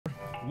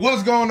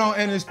What's going on,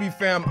 NSP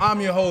fam? I'm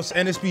your host,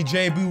 NSP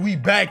JB. We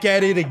back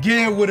at it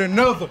again with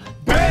another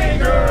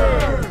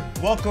banger!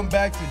 Welcome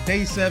back to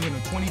day 7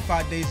 of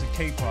 25 days of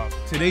K-pop.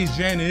 Today's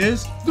gen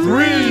is 3!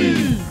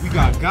 We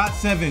got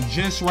GOT7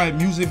 Just Right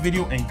music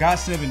video and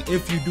GOT7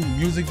 If You Do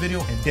music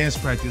video and dance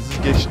practice.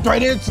 Let's get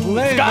straight into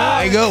it.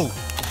 There go.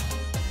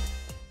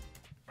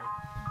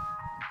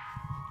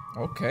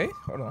 Okay,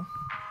 hold on.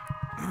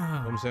 You know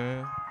what I'm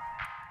saying?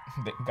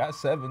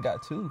 GOT7,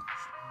 GOT2.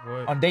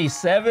 What? On day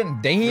 7,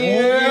 damn!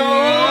 Yo!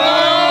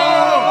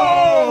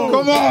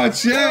 Come on,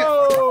 chat!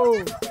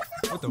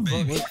 What the fuck?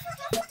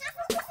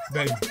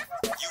 Baby.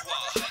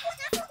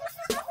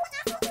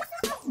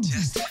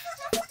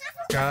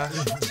 God.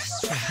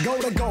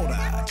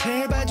 고라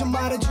제발 좀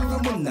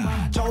말해주는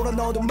문나 저런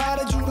너도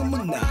말해주는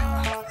문나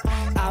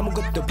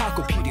아무것도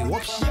바꿀 필요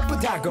없이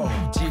예쁘다고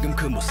지금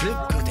그 모습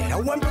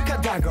그대로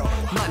완벽하다고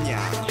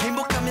마냥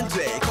행복하면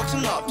돼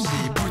걱정 없이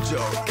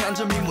부족한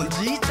점이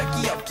뭔지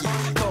찾기 없기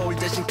거울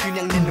대신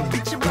그냥 내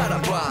눈빛을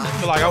바라봐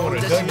거울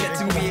대신 내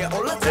등 위에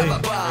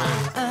올라타봐봐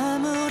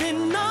아무리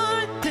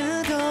널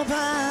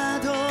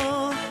뜯어봐도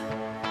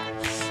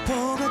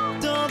보고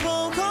또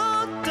보고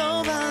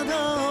또 봐도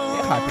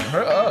Hyping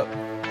her up.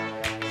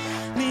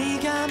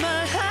 네가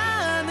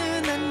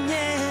말하는 안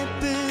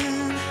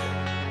예쁜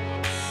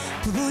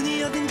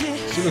부분이 어딘지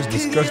She looks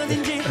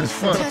disgusting as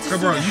fuck.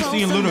 Come on, you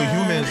seen little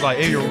humans like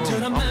 8-year-olds.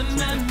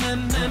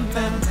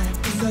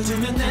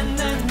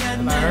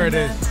 I heard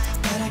it.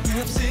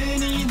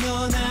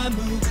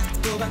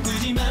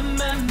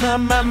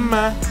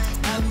 Mama.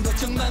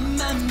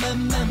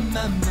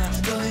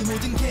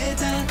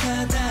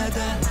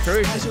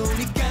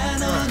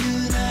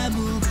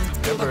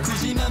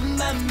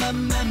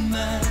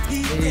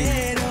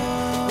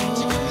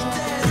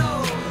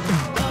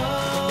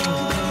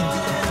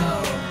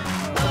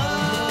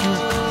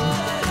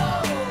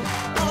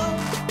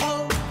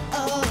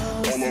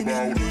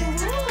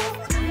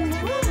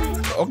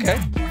 Okay.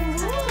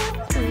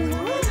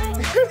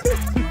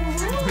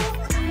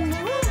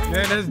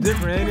 Yeah, that's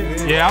different, ain't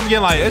it? Yeah, I'm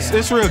getting like,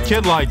 it's real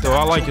kid-like though.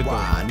 I like it though.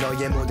 I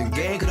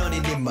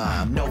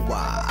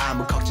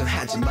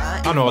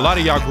know a lot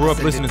of y'all grew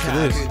up listening to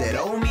this.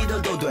 Oh.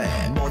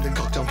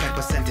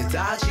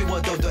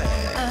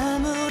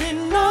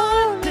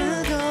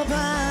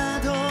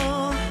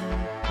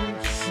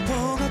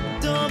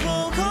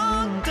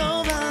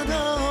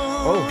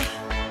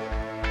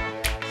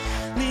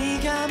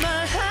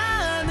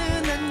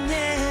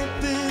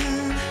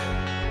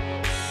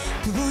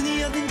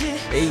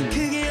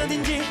 그게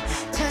어딘지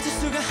찾을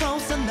수가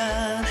없어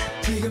난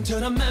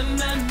지금처럼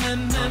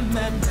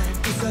맘맘맘맘맘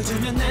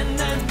웃어주면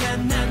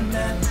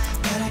난난난난난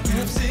바랄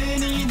게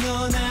없으니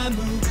넌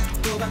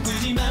아무것도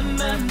바꾸지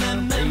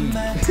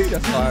맘맘맘맘맘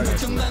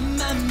걱정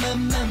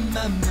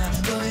맘맘맘맘맘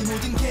너의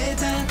모든 게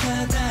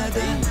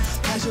다다다다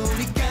다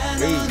좋으니까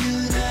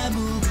너는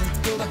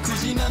아무것도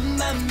바꾸지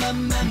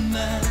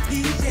맘맘맘맘맘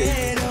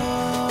이대로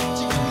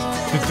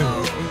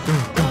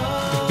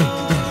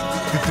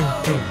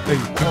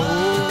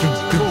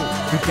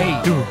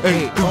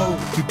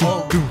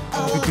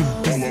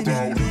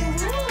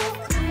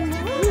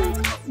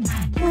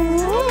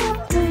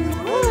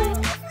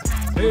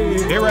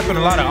They rapping a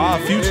lot of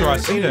Odd Future, I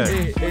see that.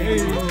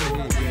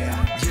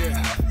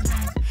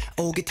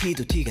 What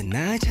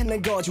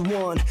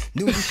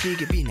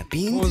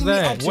was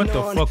that? What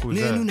the fuck was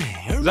that?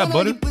 Is that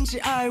butter?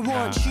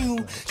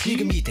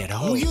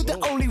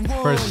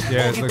 First,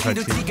 yeah, it looks like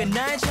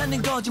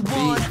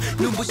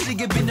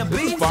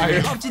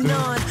Fire.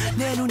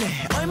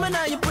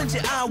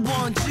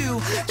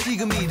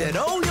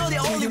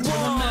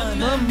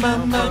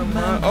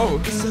 Oh.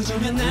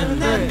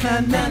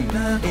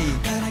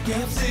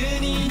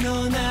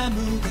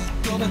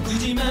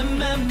 바꾸지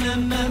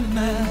맘맘맘맘맘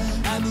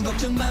아무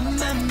걱정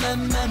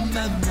맘맘맘맘맘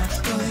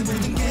너의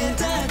모든 게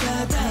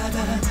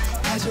다다다다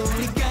다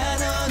좋으니까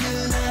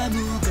너는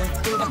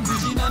아무것도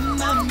바꾸지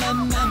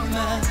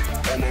맘맘맘맘맘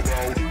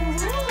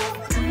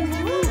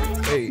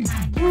Hey.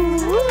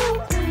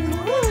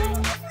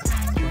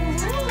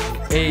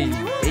 Hey,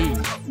 hey.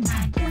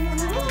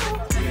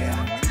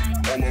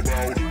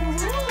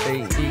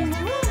 Hey, hey.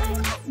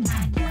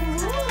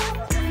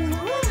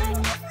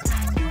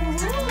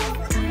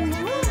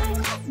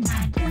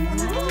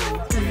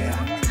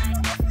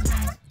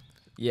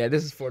 Yeah,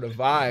 this is for the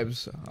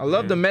vibes. I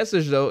love the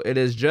message though. It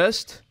is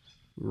just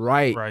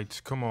right.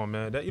 Right, come on,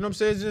 man. That, you know what I'm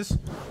saying? It's just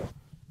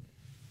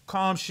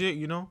calm shit,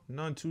 you know?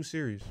 Nothing too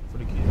serious for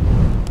the kids.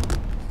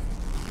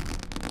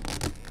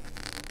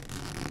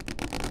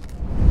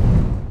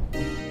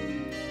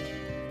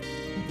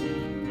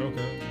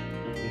 Okay.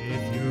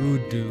 If you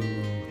do.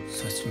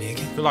 So it's me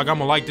again. I feel like I'm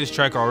gonna like this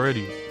track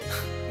already.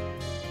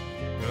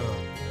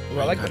 Ooh,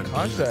 I like the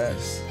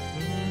contrast.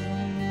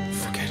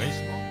 Forget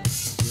it.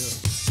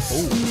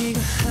 Oh.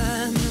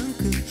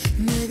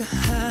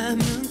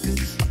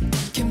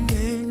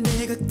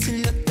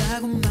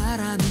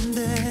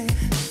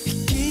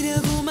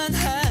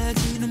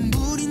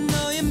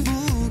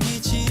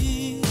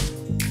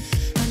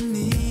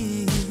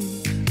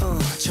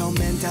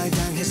 처음엔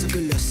달달해서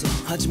끌렸어.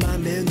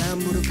 하지만 매일 난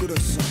무릎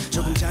꿇었어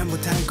조금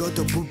잘못한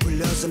것도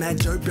부풀려서 난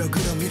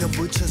절벽으로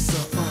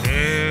밀어붙였어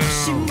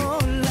혹시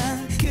몰라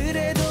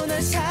그래도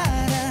널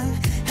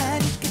사랑하니까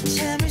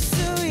참을 수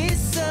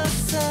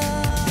있었어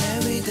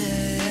Every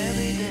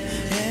day,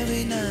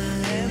 every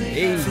night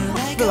Hey. I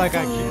feel like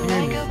I can hear this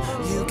song.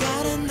 You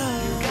gotta know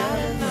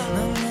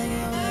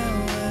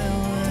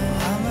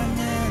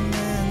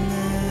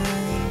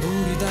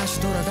우리 다시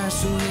돌아갈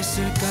수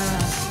있을까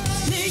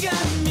네가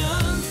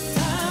하면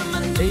다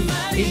맞는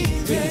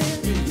말이 돼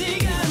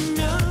네가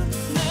하면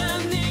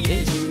난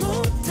네게 지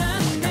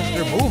못하네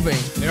They're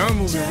moving. They are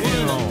moving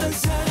well. 어떤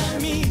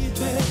사람이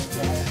돼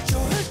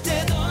좋을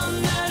때도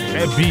나를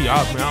That beat,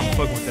 man, I'm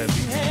fucking with that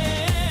beat.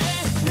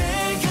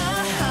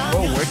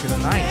 Oh, working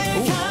nice.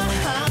 Ooh.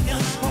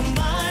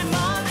 말만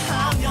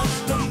하면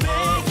넌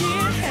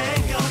매일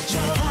헤어져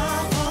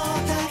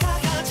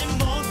다가가지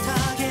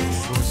못하게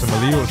Some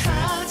illegal shit.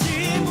 하지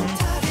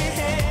못하게 해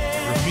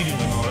Graffiti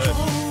and all that.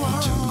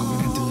 전국을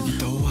흔들기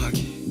더하기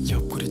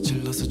옆구리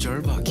찔러서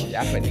절박히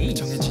Japanese.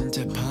 정해진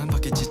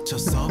재판밖에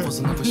지쳤어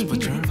벗어나고 싶어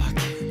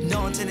절박히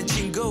너한테는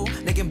친구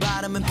내겐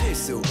바람은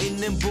필수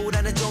있는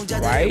보라는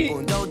종자들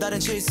Right? 또 다른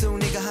실수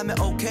네가 하면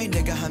오케이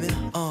내가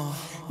하면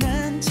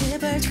난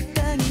제발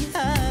적당히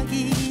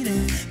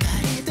하기를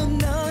바래도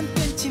넌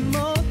끊지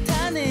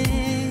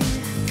못하네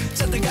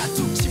자다가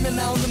툭 치면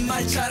나오는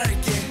말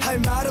잘할게 할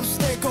말 없을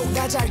때 꼭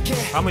나잘게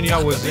How many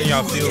of y'all was in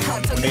y'all field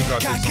when they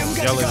dropped this song?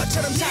 Y'all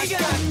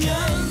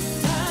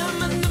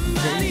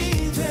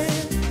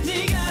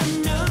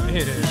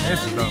hit it.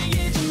 That's it though.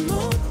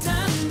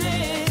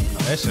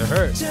 That shit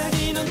hurt.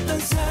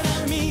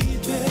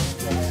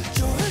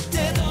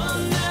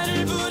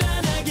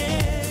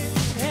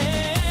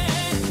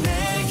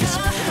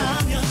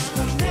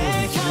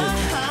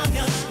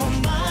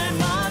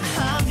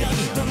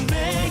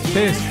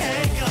 Pissed.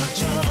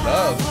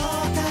 Love.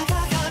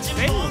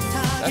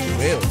 That's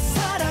real.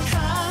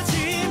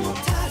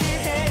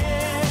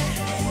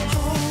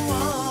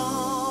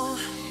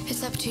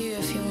 It's up to you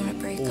if you want to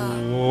break up.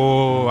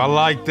 Whoa, I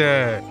like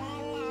that.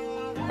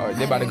 Oh,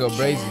 they about to go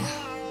brazy.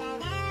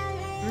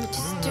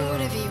 Just do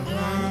whatever you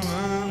want.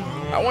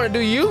 I want to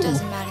do you.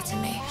 Doesn't matter to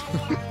me.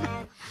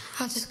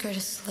 I'll just go to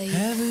sleep.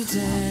 Every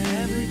day,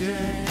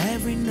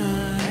 every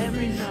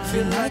night,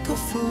 feel like a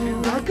fool.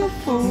 You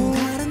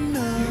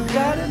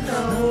gotta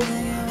know.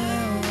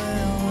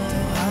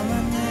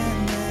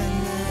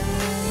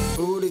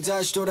 우리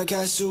다시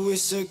돌아갈 수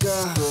있을까?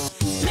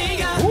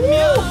 네가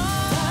하면 다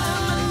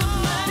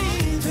맞는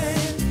말이 돼.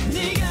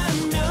 네가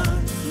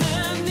하면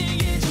난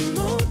네게 지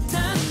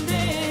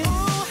못한대.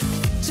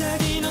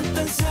 자긴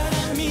어떤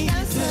사람이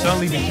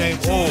Suddenly became,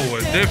 a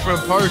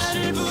different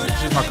person.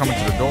 She's not coming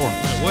to the door.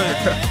 What?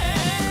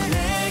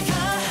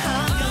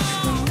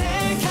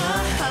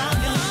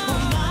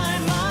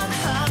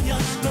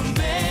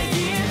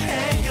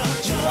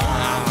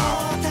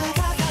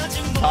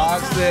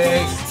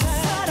 Toxic.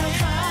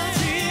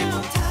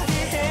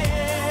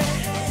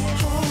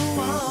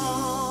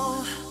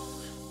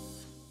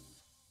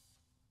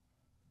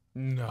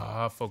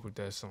 Nah, I fuck with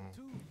that song.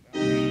 I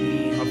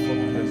fuck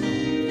with that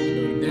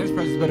song. Dance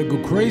practice better go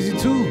crazy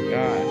too.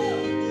 Gosh.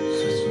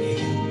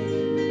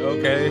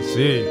 Okay,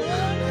 see.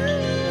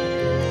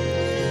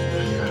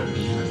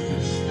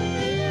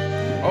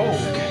 Oh.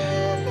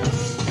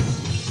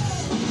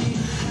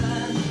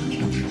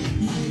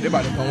 They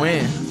about to go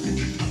in.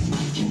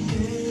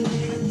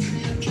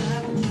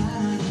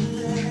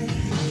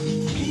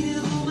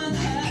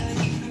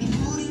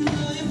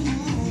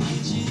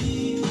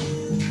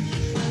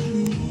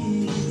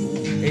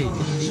 Hey.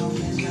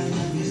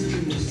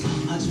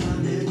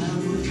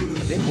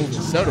 They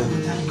moving subtle.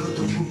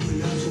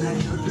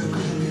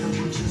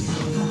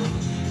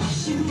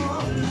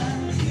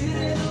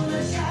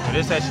 But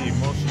it's actually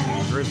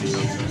emotionally driven, you know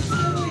what I'm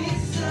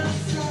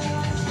saying?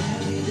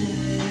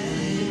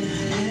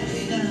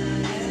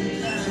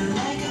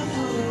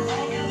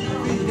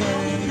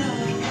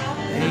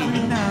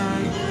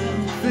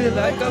 Feel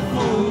like a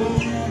fool.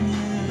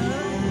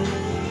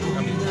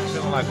 I mean,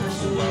 feeling like a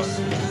fool out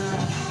here.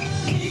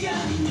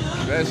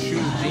 Dress,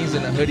 shoes, jeans,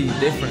 and a hoodie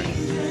different.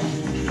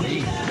 Hey.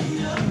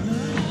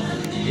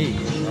 Hey.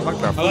 I like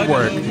that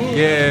footwork.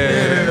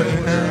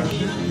 Yeah.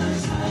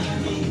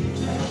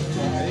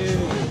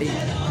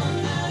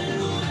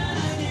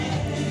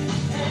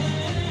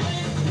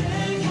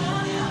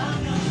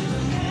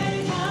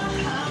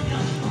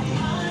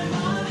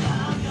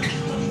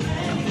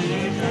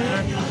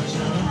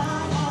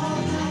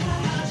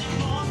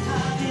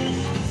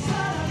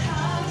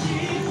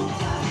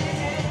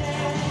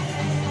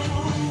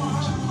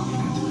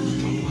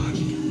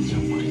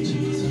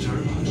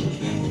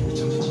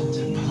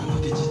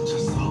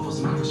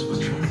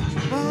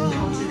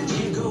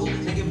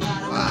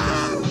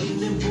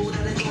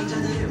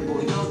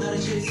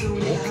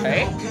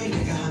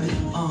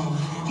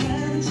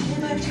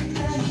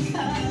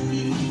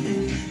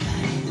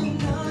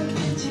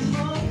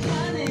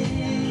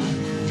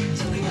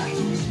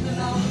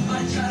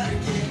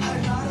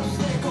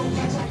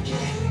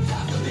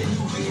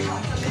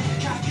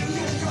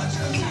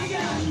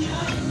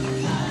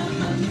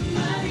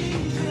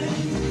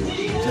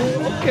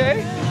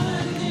 Okay.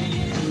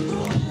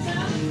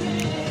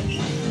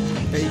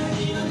 Hey.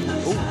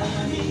 Ooh.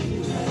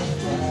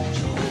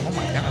 Oh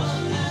my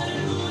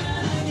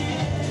gosh.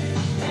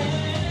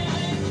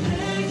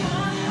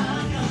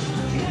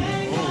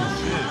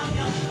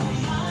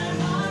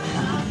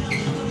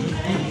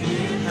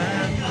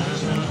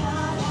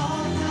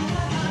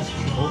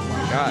 Oh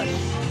my gosh.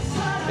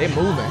 They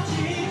moving.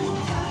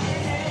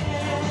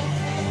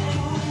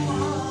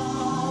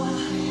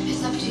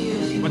 It's up to you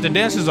if you But the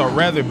dances are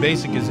rather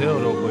basic as hell,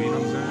 though. But you know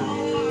what I'm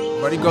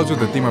saying? But it goes with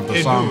the theme of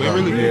the song. It though.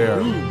 really yeah.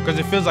 do. Because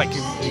it feels like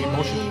emotion. You know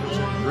what I'm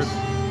saying? Rhythm.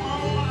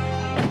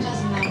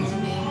 doesn't matter to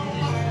me.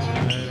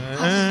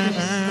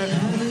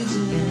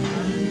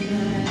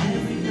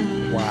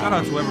 Shout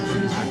out to whoever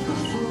produced that.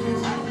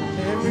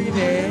 Every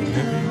day.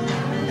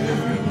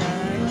 Every night.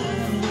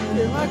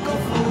 Here I go.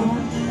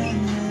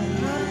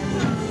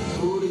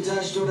 우리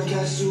다시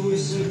돌아갈 수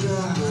있을까?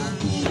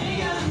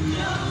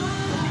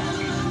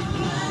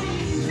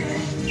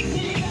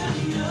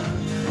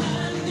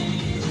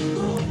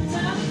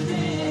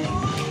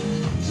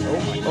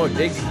 Oh,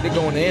 they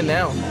going in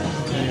now.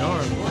 They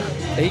are.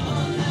 Hey.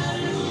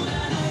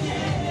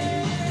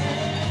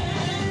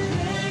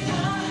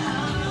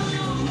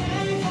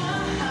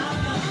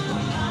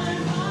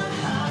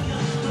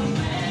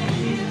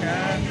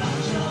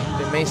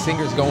 The main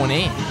singer's going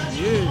in.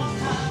 Yeah.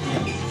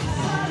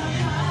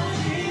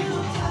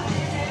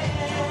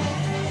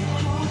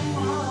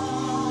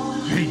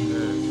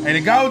 Hey,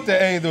 the guy with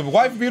the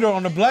white beater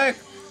on the black.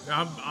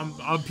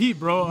 I'm Pete,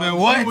 bro. Man, I'm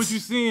what? seeing what you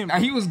seeing? Now,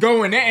 he was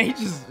going in. He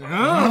just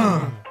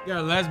Got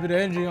a last bit of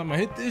energy. I'm gonna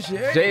hit this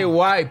shit.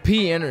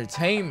 JYP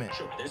Entertainment.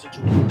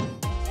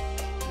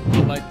 I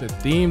like the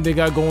theme they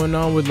got going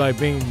on with like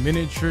being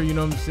miniature, you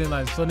know what I'm saying?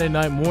 Like Sunday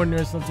night morning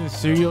or something,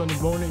 cereal in the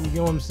morning, you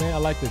get what I'm saying? I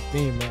like the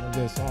theme, man, of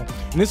that song.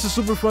 And it's a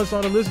super fun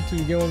song to listen to,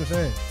 you get what I'm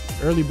saying?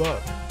 Early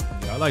buck.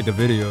 Yeah, I like the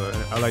video.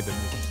 I like the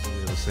music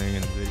they were saying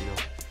in the video.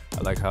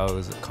 I like how it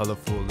was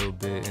colorful a little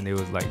bit and it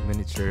was like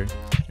miniature.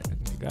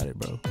 You got it,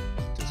 bro.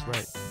 Just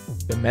right.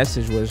 The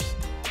message was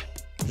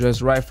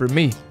just right for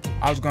me.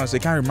 I was gonna say,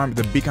 kind of remember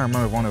the beat. Kind of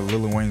remember one of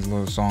Lil Wayne's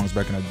little songs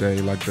back in the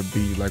day, like the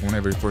beat, like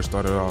whenever he first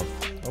started off.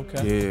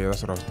 Okay. Yeah,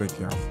 that's what I was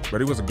thinking of.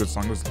 But it was a good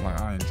song. It was like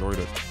I enjoyed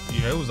it.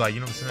 Yeah, it was like, you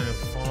know what I'm saying,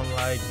 fun,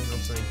 like, you know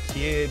what I'm saying,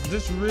 kid,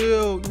 just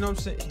real, you know what I'm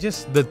saying,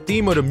 just the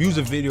theme of the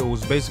music video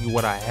was basically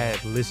what I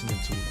had listening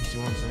to. You see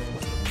what I'm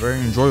saying? Very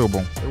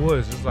enjoyable. It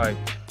was just like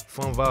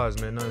fun vibes,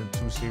 man, nothing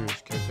too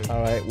serious. Can't take it.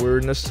 All right, we're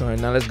in the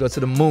sun. Now let's go to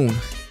the moon.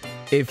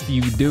 If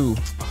you do.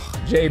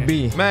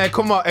 JB. Man,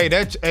 come on,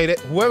 that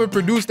whoever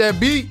produced that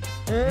beat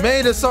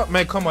made us something.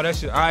 Man, come on, that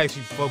shit, I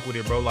actually fuck with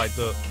it, bro. Like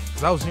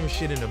cause I was hearing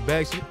shit in the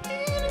back. Shit.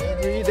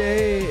 Every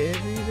day.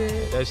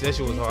 That shit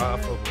was hard.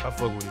 I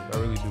fuck with it. I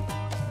really do.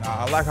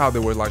 Nah, I like how they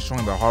were like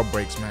showing the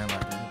heartbreaks, man.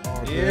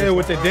 Like, Yeah,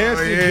 with the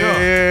dancing,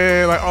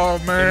 yeah, like oh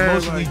man,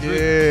 Emotionally like, driven.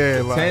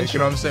 yeah, like Tension. you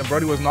know what I'm saying.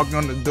 Brody was knocking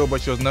on the door,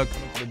 but she was knocking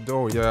on the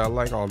door. Yeah, I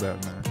like all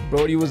that, man.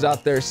 Brody was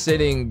out there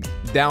sitting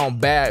down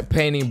bad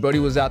painting. Brody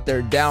was out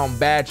there down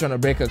bad trying to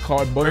break a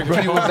cardboard.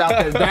 Brody was out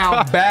there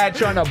down bad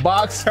trying to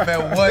box.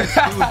 Man, what? He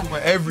was doing He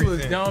was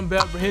everything. down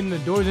bad for hitting the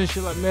doors and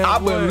shit like, man. I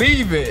what?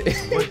 believe it.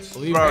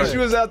 Believe Bro. it. And she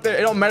was out there.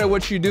 It don't matter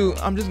what you do.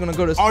 I'm just gonna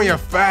go to sleep. Oh yeah,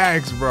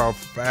 facts, bro,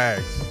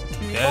 facts.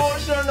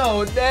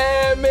 Emotional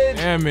damage.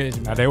 Damage.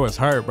 Now they was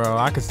hurt, bro.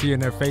 I could see in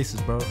their faces,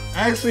 bro.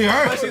 Actually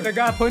hurt. The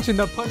guy punching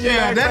the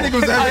Yeah, that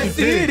nigga was I having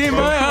see it in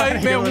my eye,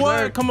 It man. was What?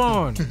 there. Come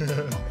on.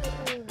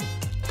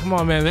 Come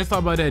on, man. Let's talk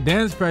about that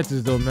dance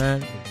practice, though,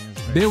 man.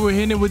 They were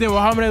hitting it with, they were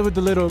harmonizing with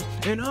the little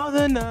and all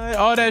the night,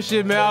 all that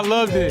shit, man. I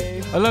loved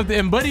it. I loved it.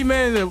 And Buddy,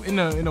 man,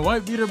 in the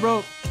white beater,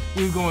 bro,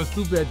 he was going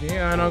stupid at the end.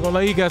 I'm not gonna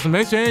lie, he got some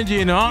extra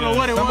energy, and I don't know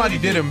what it was. Somebody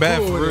did him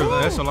bad for real.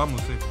 Woo. That's all I'm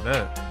gonna say for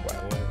that.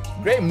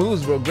 Great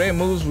moves, bro. Great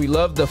moves. We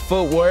love the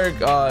footwork.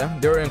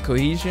 They were in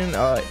cohesion.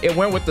 It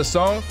went with the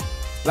song.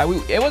 Like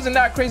it wasn't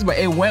that crazy, but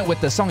it went with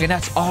the song, and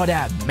that's all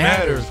that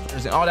matters.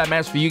 And all that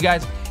matters for you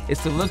guys is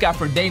to look out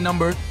for day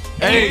number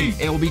 8.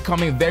 It will be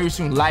coming very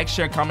soon. Like,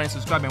 share, comment, and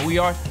subscribe, and we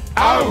are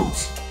out.